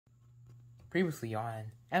Previously on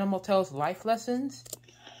Animal Tales Life Lessons.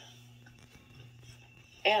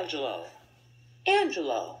 Angelo.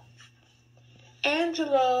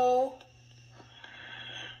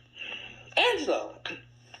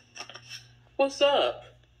 What's up?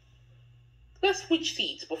 Let's switch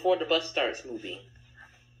seats before the bus starts moving.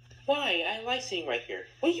 Why? I like sitting right here.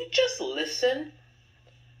 Will you just listen?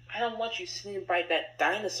 I don't want you sitting by that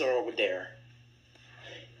dinosaur over there.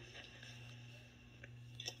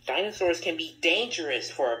 Dinosaurs can be dangerous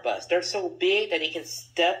for a bus. They're so big that they can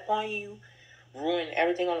step on you, ruin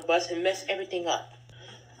everything on the bus, and mess everything up.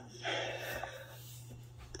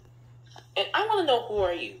 And I want to know, who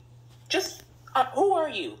are you? Who are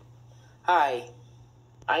you? Hi,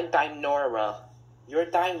 I'm Dinora. You're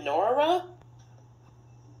Dinora?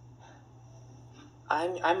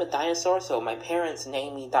 I'm a dinosaur, so my parents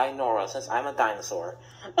named me Dinora since I'm a dinosaur.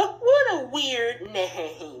 What a weird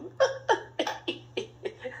name.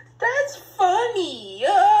 That's funny.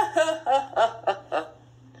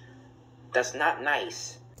 That's not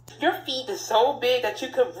nice. Your feet is so big that you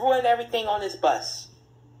could ruin everything on this bus.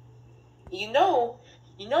 You know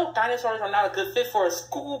dinosaurs are not a good fit for a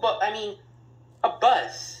a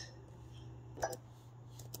bus.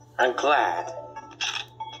 I'm glad.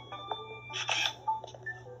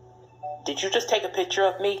 Did you just take a picture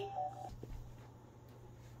of me?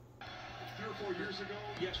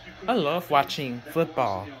 I love watching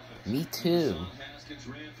football. Me too.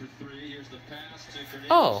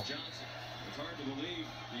 Oh.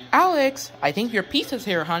 Alex, I think your pizza's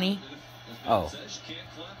here, honey. Oh.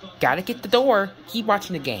 Gotta get the door. Keep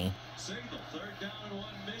watching the game.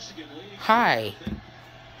 Hi.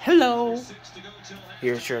 Hello.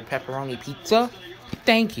 Here's your pepperoni pizza.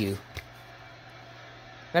 Thank you.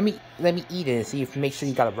 Let me eat it and see if make sure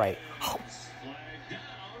you got it right.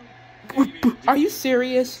 Are you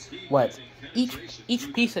serious? What?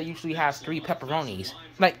 Each pizza usually has 3 pepperonis.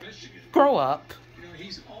 Like, grow up.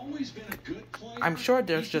 I'm sure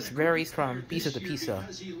there's just varies from pizza to pizza.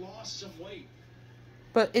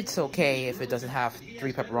 But it's okay if it doesn't have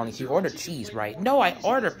 3 pepperonis. You ordered cheese, right? No, I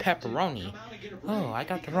ordered pepperoni. Oh, I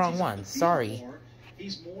got the wrong one. Sorry.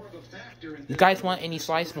 You guys want any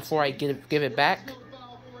slice before I give it back?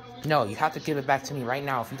 No, you have to give it back to me right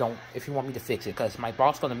now if you want me to fix it, because my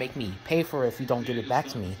boss gonna make me pay for it if you don't give it back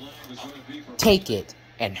to me. Take it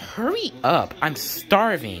and hurry up. I'm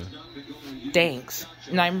starving. Thanks.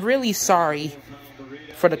 And I'm really sorry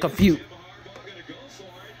for the confusion.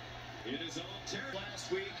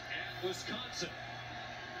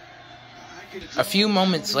 A few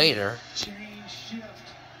moments later,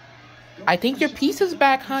 I think your pizza's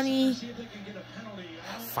back, honey.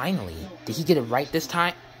 Finally. Did he get it right this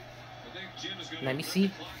time? Let me see.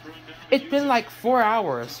 It's been like 4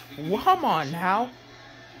 hours. Come on now.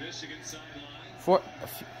 It's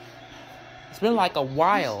been like a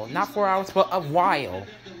while. Not 4 hours, but a while.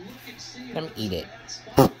 Let me eat it.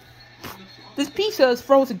 This pizza is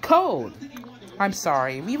frozen cold. I'm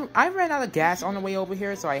sorry. I ran out of gas on the way over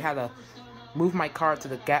here, so I had to move my car to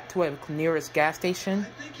the nearest gas station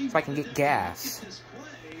so I can get gas.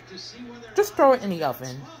 Just throw it in the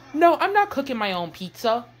oven. No, I'm not cooking my own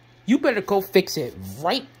pizza. You better go fix it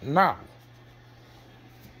right now.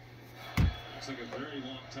 Looks like a very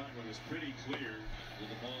long time when it's pretty clear that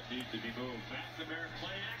the ball needs to be moved.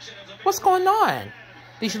 What's going on?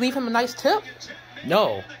 Did you leave him a nice tip?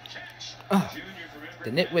 No.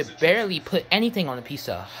 The nitwit barely put anything on the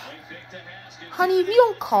pizza. Honey, we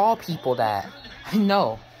don't call people that. I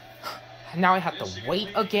know. Now I have to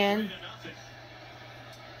wait again.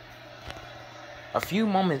 A few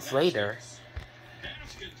moments later,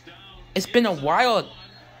 it's been a while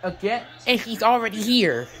again, and he's already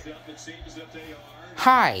here.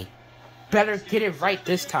 Hi. Better get it right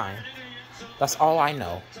this time. That's all I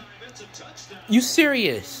know. You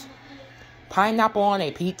serious? Pineapple on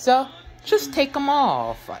a pizza? Just take them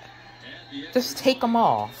off. Just take them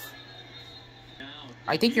off.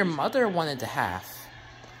 I think your mother wanted to have.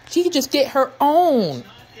 She could just get her own.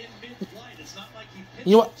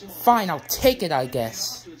 You know what? Fine, I'll take it, I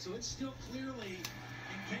guess.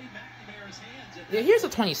 Yeah, here's a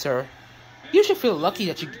 20, sir. You should feel lucky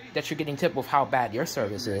that you're getting tipped with how bad your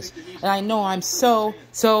service is. And I know I'm so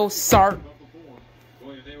sorry.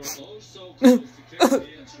 Did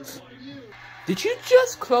you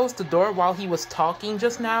just close the door while he was talking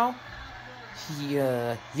just now?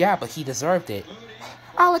 Yeah, but he deserved it.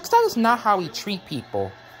 Alex, that is not how we treat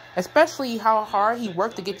people. Especially how hard he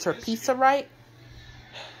worked to get your pizza right.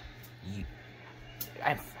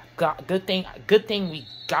 Good thing we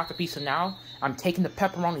got the pizza now. I'm taking the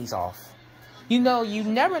pepperonis off. You know, you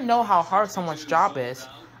never know how hard someone's job is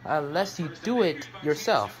unless you do it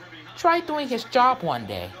yourself. Try doing his job one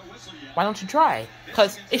day. Why don't you try?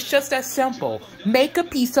 Because it's just that simple. Make a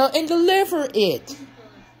pizza and deliver it.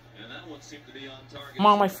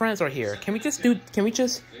 Mom, my friends are here. Can we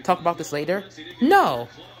just talk about this later? No.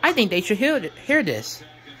 I think they should hear this.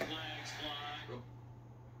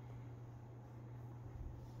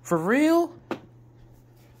 For real?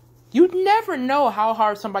 You'd never know how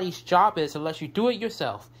hard somebody's job is unless you do it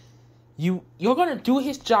yourself. You're gonna do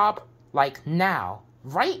his job like now.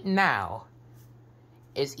 Right now.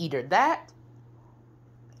 It's either that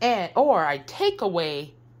or I take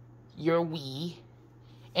away your Wii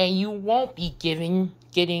and you won't be getting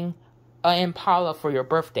an Impala for your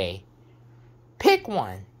birthday. Pick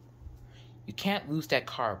one. You can't lose that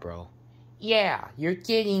car, bro. Yeah, you're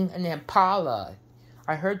getting an Impala.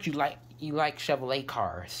 I heard you like Chevrolet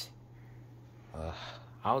cars.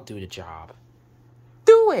 I'll do the job.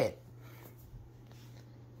 Do it.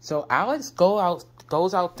 So Alex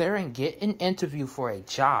goes out there and get an interview for a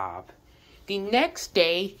job. The next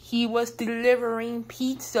day, he was delivering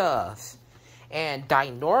pizzas. And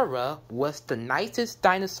Dinora was the nicest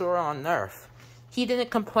dinosaur on Earth. He didn't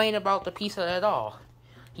complain about the pizza at all.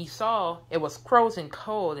 He saw it was frozen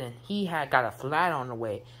cold and he had got a flat on the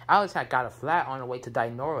way. Alex had got a flat on the way to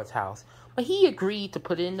Dinora's house. But he agreed to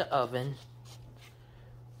put it in the oven.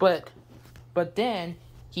 But then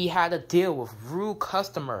he had to deal with rude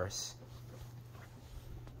customers.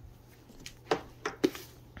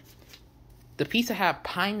 The pizza had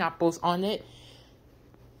pineapples on it.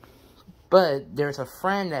 But there's a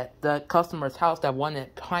friend at the customer's house that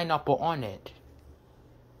wanted pineapple on it.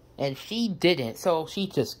 And she didn't. So she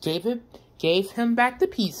just gave him back the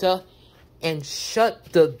pizza and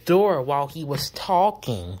shut the door while he was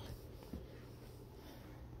talking.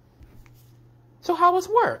 So how was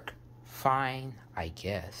work? Fine, I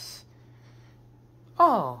guess.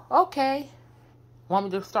 Oh, okay. Want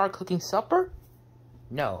me to start cooking supper?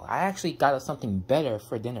 No, I actually got us something better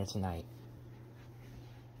for dinner tonight.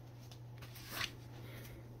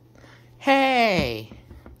 Hey!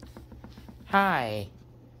 Hi.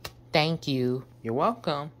 Thank you. You're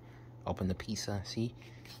welcome. Open the pizza, see?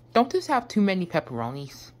 Don't this have too many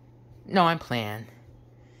pepperonis? No, I'm playing.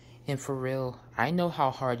 And for real, I know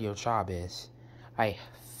how hard your job is. I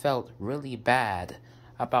felt really bad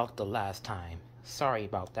about the last time. Sorry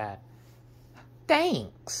about that.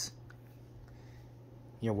 Thanks.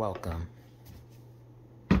 You're welcome.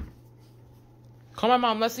 Come on,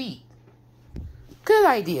 Mom, let's eat. Good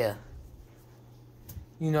idea.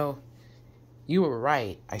 You know, you were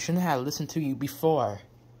right. I shouldn't have listened to you before.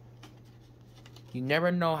 You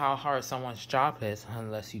never know how hard someone's job is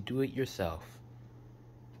unless you do it yourself.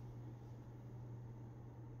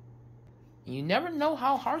 You never know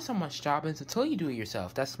how hard someone's job is until you do it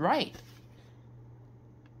yourself. That's right.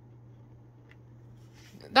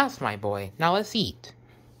 That's my boy. Now let's eat.